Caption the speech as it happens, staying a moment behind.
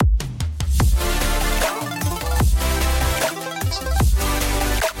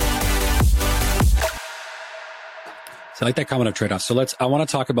I like that comment of trade-off. So I want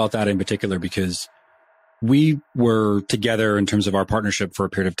to talk about that in particular because we were together in terms of our partnership for a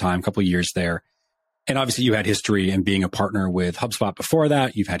period of time, a couple of years there. And obviously you had history in being a partner with HubSpot before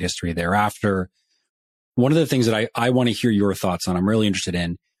that. You've had history thereafter. One of the things that I want to hear your thoughts on, I'm really interested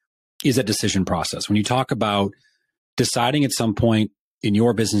in, is that decision process. When you talk about deciding at some point in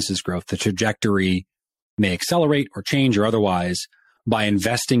your business's growth, the trajectory may accelerate or change or otherwise by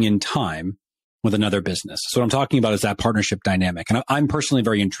investing in time with another business. So what I'm talking about is that partnership dynamic. And I'm personally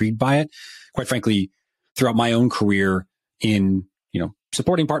very intrigued by it. Quite frankly, throughout my own career in,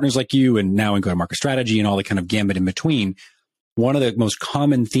 supporting partners like you and now in go-to-market strategy and all the kind of gambit in between, one of the most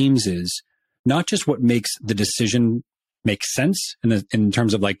common themes is not just what makes the decision make sense in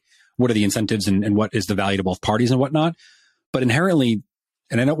terms of like, what are the incentives and what is the value to both parties and whatnot, but inherently,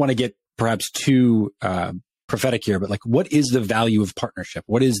 and I don't want to get perhaps too prophetic here, but like, what is the value of partnership?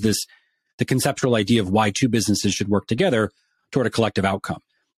 What is the conceptual idea of why two businesses should work together toward a collective outcome?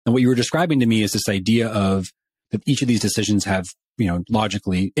 And what you were describing to me is this idea of that each of these decisions have,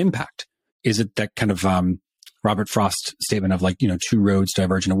 logically impact. Is it that kind of Robert Frost statement of like, two roads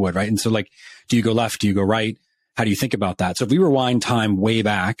diverge in a wood, right? And so like, do you go left? Do you go right? How do you think about that? So if we rewind time way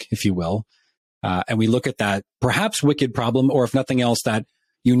back, if you will, and we look at that perhaps wicked problem, or if nothing else, that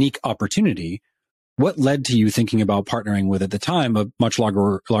unique opportunity, what led to you thinking about partnering with, at the time, a much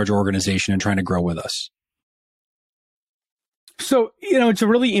larger organization and trying to grow with us? So, it's a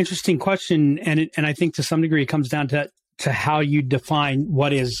really interesting question. And I think to some degree, it comes down to how you define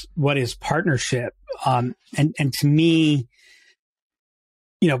what is partnership. And to me,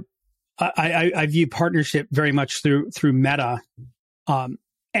 I view partnership very much through Meta.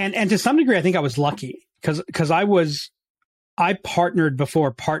 And to some degree, I think I was lucky because I partnered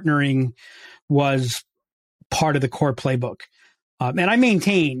before partnering was part of the core playbook. And I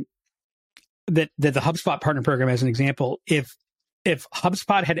maintain that the HubSpot partner program, as an example, if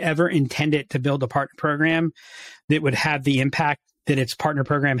HubSpot had ever intended to build a partner program that would have the impact that its partner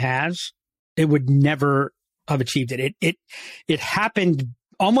program has, it would never have achieved it. It happened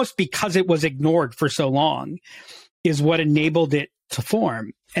almost because it was ignored for so long, is what enabled it to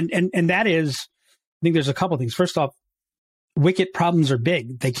form. And that is, I think there's a couple of things. First off, wicked problems are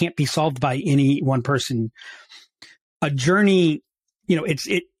big. They can't be solved by any one person. A journey,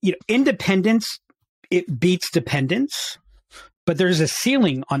 independence, it beats dependence, but there's a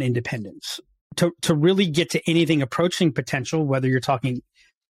ceiling on independence to really get to anything approaching potential, whether you're talking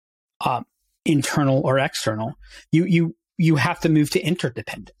internal or external. You have to move to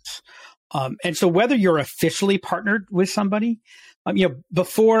interdependence. And so whether you're officially partnered with somebody,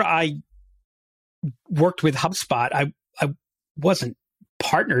 before I worked with HubSpot, I wasn't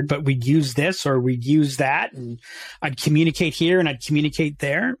partnered, but we'd use this or we'd use that, and I'd communicate here and I'd communicate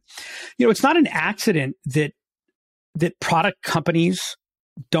there. It's not an accident that product companies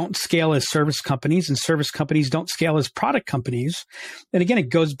don't scale as service companies and service companies don't scale as product companies. And again, it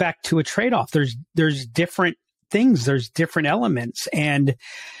goes back to a trade-off. There's different things, there's different elements, and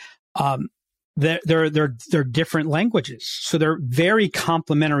they're different languages. So they're very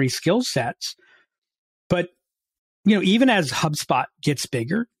complementary skill sets. But even as HubSpot gets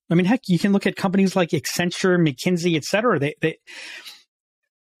bigger, I mean, heck, you can look at companies like Accenture, McKinsey, et cetera.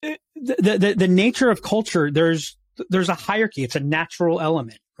 The nature of culture, there's a hierarchy. It's a natural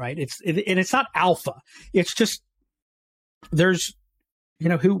element, right? It's not alpha. It's just, there's,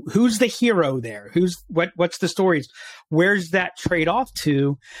 who's the hero there? What's the stories? Where's that trade-off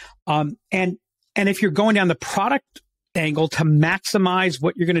to? And if you're going down the product angle to maximize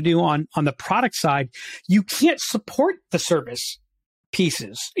what you're going to do on the product side, you can't support the service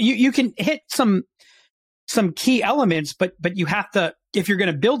pieces. You can hit some key elements, but you have to, if you're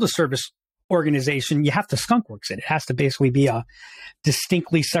going to build a service organization, you have to skunkworks it. It has to basically be a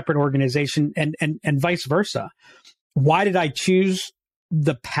distinctly separate organization, and vice versa. Why did I choose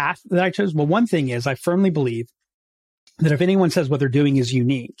the path that I chose? Well, one thing is, I firmly believe that if anyone says what they're doing is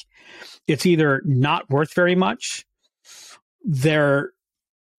unique, it's either not worth very much,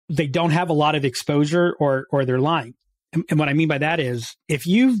 they don't have a lot of exposure, or they're lying. And what I mean by that is, if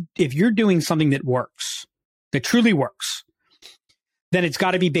you're doing something that works, that truly works, then it's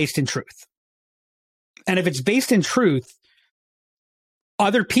got to be based in truth. And if it's based in truth,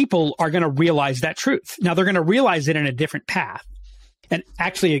 other people are going to realize that truth. Now, they're going to realize it in a different path. And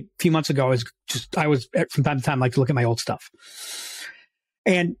actually, a few months ago, I was from time to time like to look at my old stuff,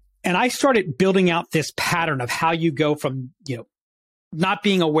 and I started building out this pattern of how you go from not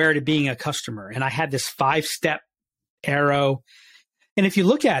being aware to being a customer. And I had this 5-step arrow, and if you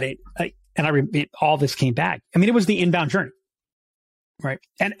look at it, all this came back. I mean, it was the inbound journey. Right.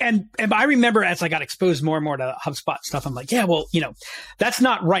 And I remember as I got exposed more and more to HubSpot stuff, I'm like, yeah, well, that's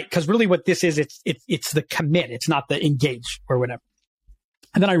not right. Cause really what this is, it's the commit. It's not the engage or whatever.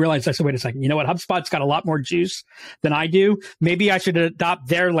 And then I realized, I said, wait a second, you know what? HubSpot's got a lot more juice than I do. Maybe I should adopt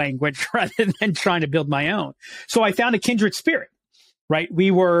their language rather than trying to build my own. So I found a kindred spirit, right?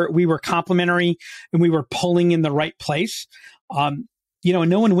 We were complementary and we were pulling in the right place. And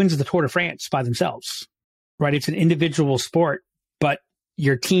no one wins the Tour de France by themselves, right? It's an individual sport, but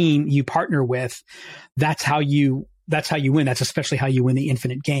your team you partner with, that's how you win. That's especially how you win the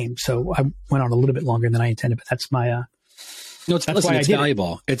infinite game. So I went on a little bit longer than I intended, but that's my, no, it's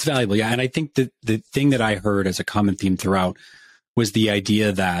valuable. It's valuable. Yeah. And I think that the thing that I heard as a common theme throughout was the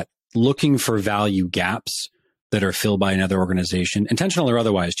idea that looking for value gaps that are filled by another organization, intentional or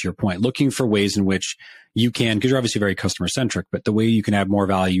otherwise, to your point, looking for ways in which you can, because you're obviously very customer centric, but the way you can add more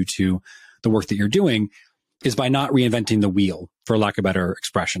value to the work that you're doing is by not reinventing the wheel, for lack of a better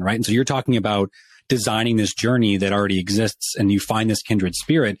expression, right? And so you're talking about designing this journey that already exists and you find this kindred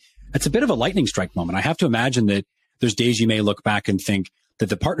spirit. That's a bit of a lightning strike moment. I have to imagine that there's days you may look back and think that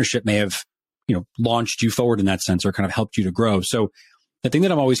the partnership may have, launched you forward in that sense or kind of helped you to grow. So the thing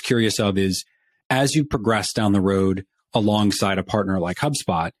that I'm always curious of is as you progress down the road alongside a partner like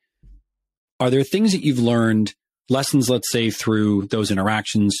HubSpot, are there things that you've learned, lessons, let's say through those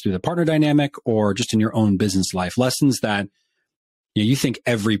interactions, through the partner dynamic or just in your own business life, lessons that you think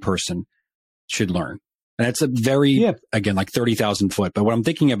every person should learn? And it's a very, again, like 30,000 foot. But what I'm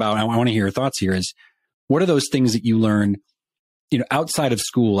thinking about, and I want to hear your thoughts here is, what are those things that you learn, outside of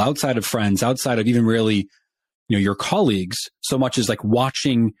school, outside of friends, outside of even really, your colleagues, so much as like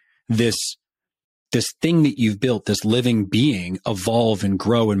watching this thing that you've built, this living being evolve and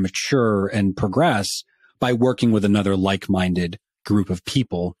grow and mature and progress by working with another like-minded group of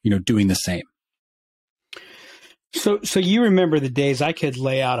people, doing the same. So you remember the days I could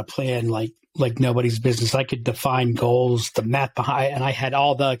lay out a plan like nobody's business. I could define goals, the math behind, and I had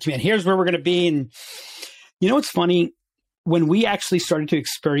all the, and here's where we're going to be. And what's funny? When we actually started to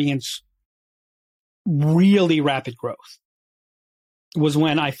experience really rapid growth was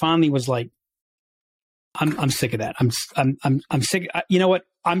when I finally was like, I'm sick of that. I'm sick. You know what?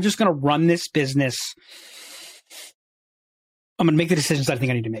 I'm just going to run this business. I'm going to make the decisions I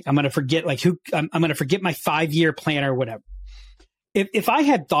think I need to make. I'm going to forget I'm going to forget my 5-year plan or whatever. If I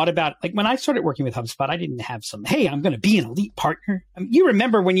had thought about, like when I started working with HubSpot, I didn't have hey, I'm going to be an elite partner. I mean, you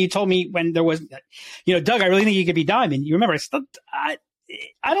remember when you told me when there was, Doug, I really think you could be diamond. You remember, I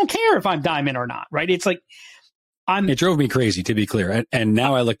don't care if I'm diamond or not, right? It's like, it drove me crazy, to be clear. And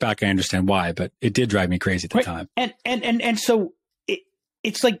now I look back, I understand why, but it did drive me crazy at the time. And so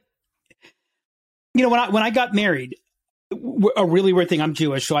it's like, when I got married, a really weird thing. I'm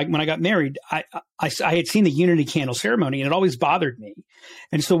Jewish. So when I got married, I had seen the Unity Candle ceremony and it always bothered me.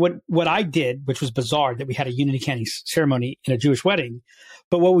 And so what I did, which was bizarre that we had a Unity Candle ceremony in a Jewish wedding,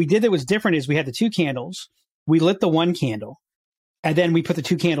 but what we did that was different is we had the 2 candles, we lit the 1 candle, and then we put the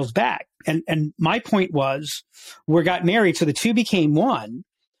 2 candles back. And my point was we got married. So the 2 became 1,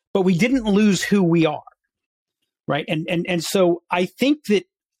 but we didn't lose who we are. Right. And so I think that,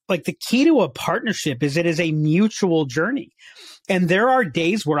 like, the key to a partnership is it is a mutual journey. And there are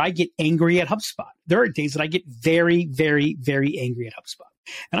days where I get angry at HubSpot. There are days that I get very, very, very angry at HubSpot.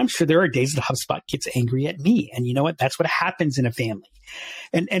 And I'm sure there are days that HubSpot gets angry at me. And you know what? That's what happens in a family.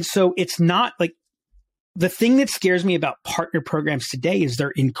 And so it's not like, the thing that scares me about partner programs today is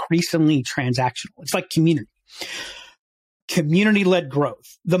they're increasingly transactional. It's like community-led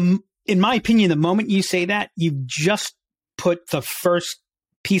growth. In my opinion, the moment you say that, you've just put the first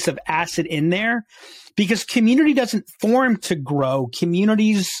piece of acid in there, because community doesn't form to grow.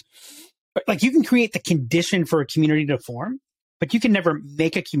 Communities, like, you can create the condition for a community to form, but you can never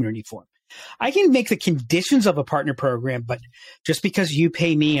make a community form. I can make the conditions of a partner program, but just because you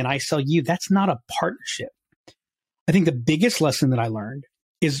pay me and I sell you, that's not a partnership. I think the biggest lesson that I learned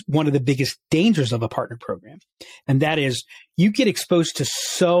is one of the biggest dangers of a partner program. And that is, you get exposed to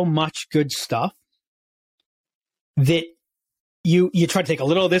so much good stuff that you try to take a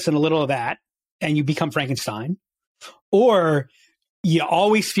little of this and a little of that, and you become Frankenstein, or you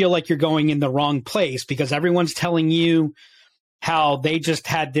always feel like you're going in the wrong place because everyone's telling you how they just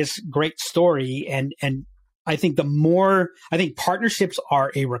had this great story. And I think I think partnerships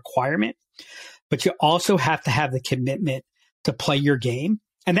are a requirement, but you also have to have the commitment to play your game.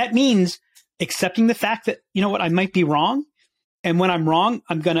 And that means accepting the fact that, I might be wrong. And when I'm wrong,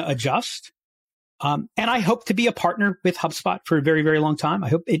 I'm going to adjust. And I hope to be a partner with HubSpot for a very, very long time. I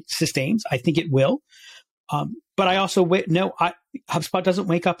hope it sustains. I think it will. But I also know HubSpot doesn't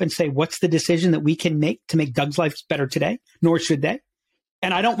wake up and say, what's the decision that we can make to make Doug's life better today? Nor should they.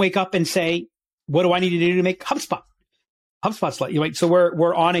 And I don't wake up and say, what do I need to do to make HubSpot's like, so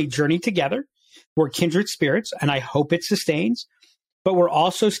we're on a journey together. We're kindred spirits, and I hope it sustains, but we're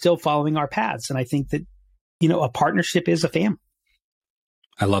also still following our paths. And I think that, a partnership is a family.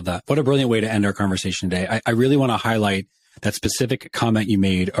 I love that. What a brilliant way to end our conversation today. I really want to highlight that specific comment you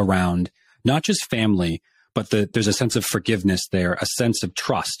made around not just family, but there's a sense of forgiveness there, a sense of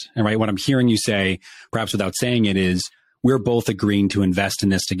trust. And right, what I'm hearing you say, perhaps without saying it, is we're both agreeing to invest in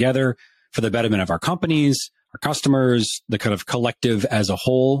this together for the betterment of our companies, our customers, the kind of collective as a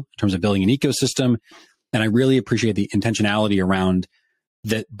whole in terms of building an ecosystem. And I really appreciate the intentionality around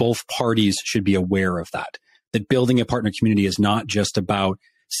that both parties should be aware of that building a partner community is not just about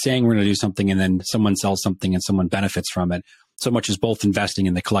saying we're going to do something and then someone sells something and someone benefits from it, so much as both investing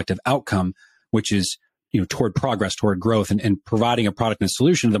in the collective outcome, which is, toward progress, toward growth, and providing a product and a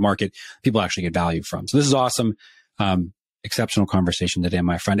solution to the market people actually get value from. So this is awesome. Exceptional conversation today,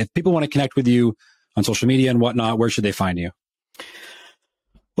 my friend. If people want to connect with you on social media and whatnot, where should they find you?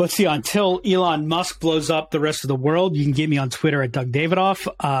 Let's see. Until Elon Musk blows up the rest of the world, you can get me on Twitter at Doug Davidoff.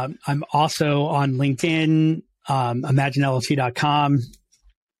 I'm also on LinkedIn, imaginellc.com.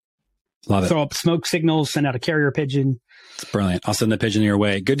 Love it. Throw up smoke signals, send out a carrier pigeon. It's brilliant. I'll send the pigeon your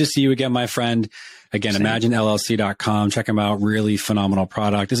way. Good to see you again, my friend. Again, imaginellc.com. Check them out. Really phenomenal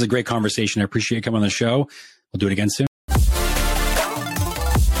product. This is a great conversation. I appreciate you coming on the show. We'll do it again soon.